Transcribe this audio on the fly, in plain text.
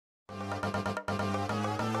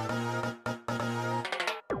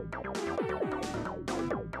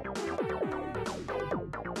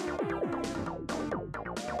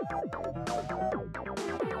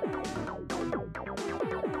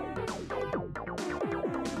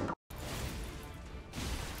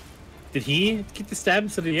Did he get the stab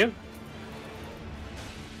instead of you?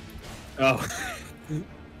 Oh.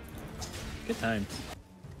 Good times.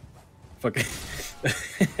 Fucking.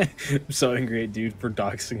 I'm so angry at dude for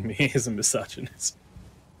doxing me as a misogynist.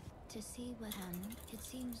 To see what it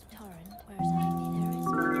seems torrent, whereas there is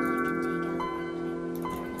one I can take out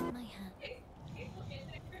quickly. Not my hand.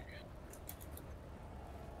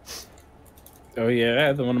 Oh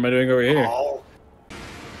yeah, the one am I doing over here? Oh.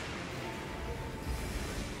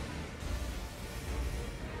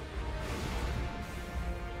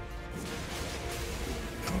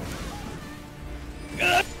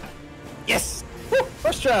 Yes! Woo!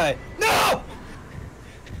 First try! No!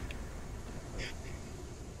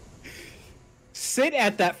 Sit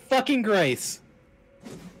at that fucking grace!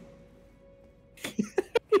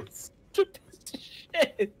 It's such a piece of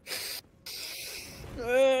shit!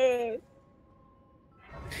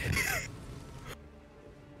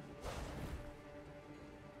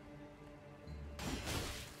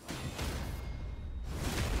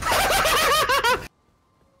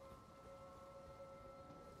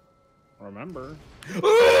 Remember.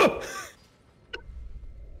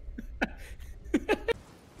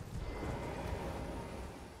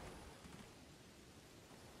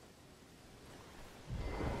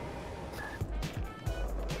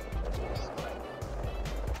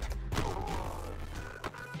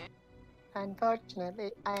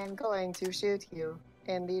 Unfortunately, I am going to shoot you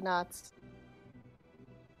in the nuts.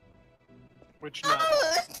 Which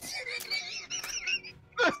nuts?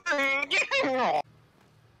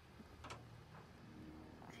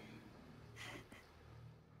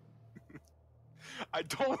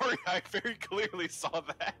 Don't worry, I very clearly saw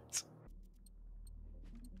that.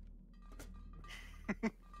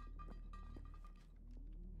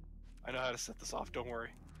 I know how to set this off, don't worry.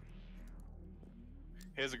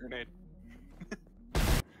 Here's a grenade.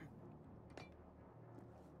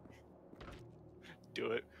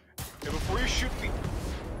 Do it. And before you shoot me...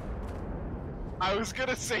 I was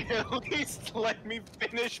gonna say, at least let me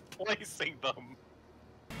finish placing them.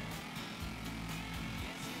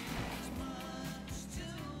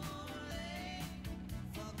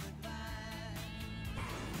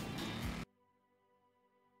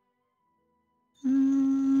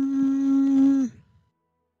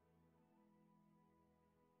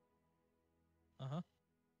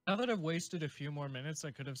 Now that I've wasted a few more minutes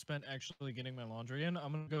I could have spent actually getting my laundry in,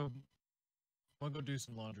 I'm gonna go do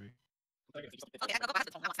some laundry. Okay, I'm gonna go back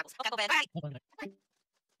to the phone. Okay, go bed. Bye.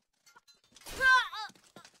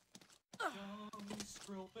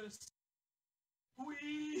 Scrollfist.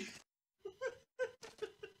 Wee.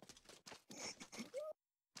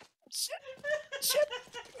 Shit.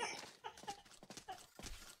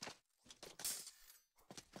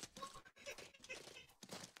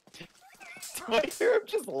 Do I hear him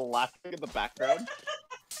just laughing in the background?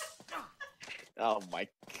 Oh my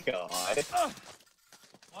god.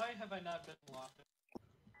 Why have I not been laughing?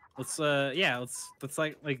 Let's yeah, let's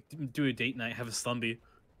like do a date night, have a slumby.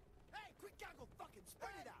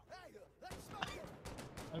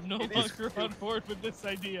 I'm no longer on board with this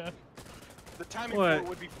idea. The timing for it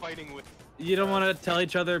would be fighting with... You don't want to tell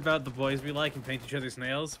each other about the boys we like and paint each other's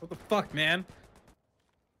nails? What the fuck, man?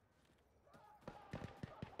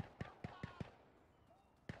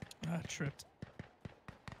 Ah, tripped.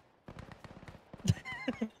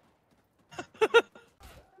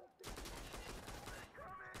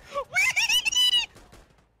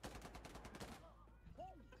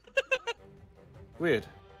 Weird.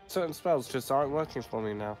 Certain spells just aren't working for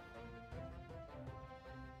me now.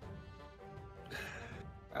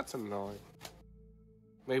 That's annoying.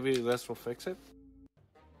 Maybe this will fix it?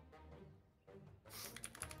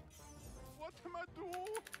 What am I doing?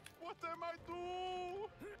 What am I doing?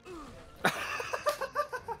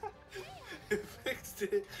 It fixed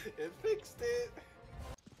it! It fixed it!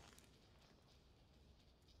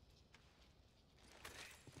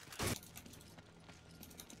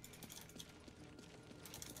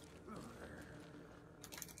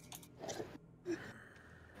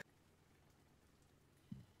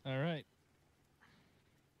 Alright.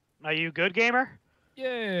 Are you good, gamer?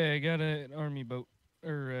 Yeah, I got an army boat.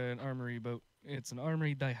 Or an armory boat. It's an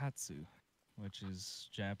armory daihatsu, which is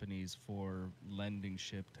Japanese for lending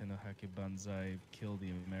ship Tenohake Banzai, kill the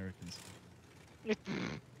Americans.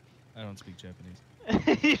 I don't speak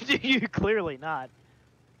Japanese. You clearly not.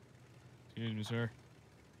 Excuse me, sir.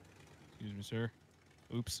 Excuse me, sir.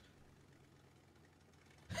 Oops.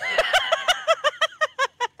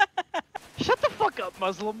 up,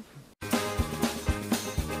 Muslim.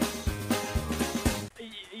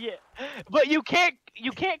 Yeah, but you can't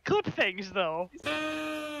clip things though.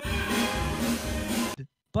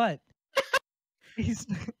 But he's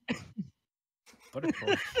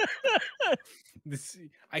Butterfly.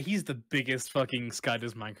 He's the biggest fucking Sky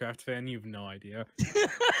Does Minecraft fan. You have no idea.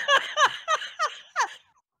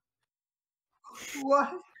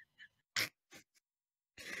 What?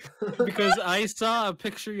 Because I saw a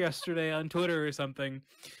picture yesterday on Twitter or something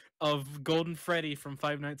of Golden Freddy from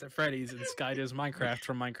Five Nights at Freddy's and Sky Does Minecraft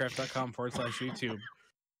from Minecraft.com/YouTube.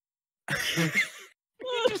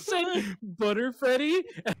 Just saying Butter Freddy.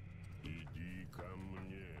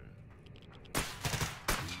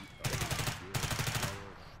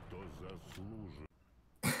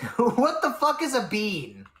 What the fuck is a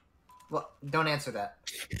bean? Well, don't answer that.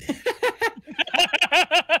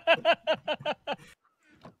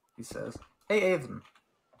 He says, "Hey, Aiden,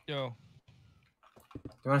 yo. do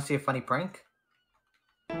you want to see a funny prank?"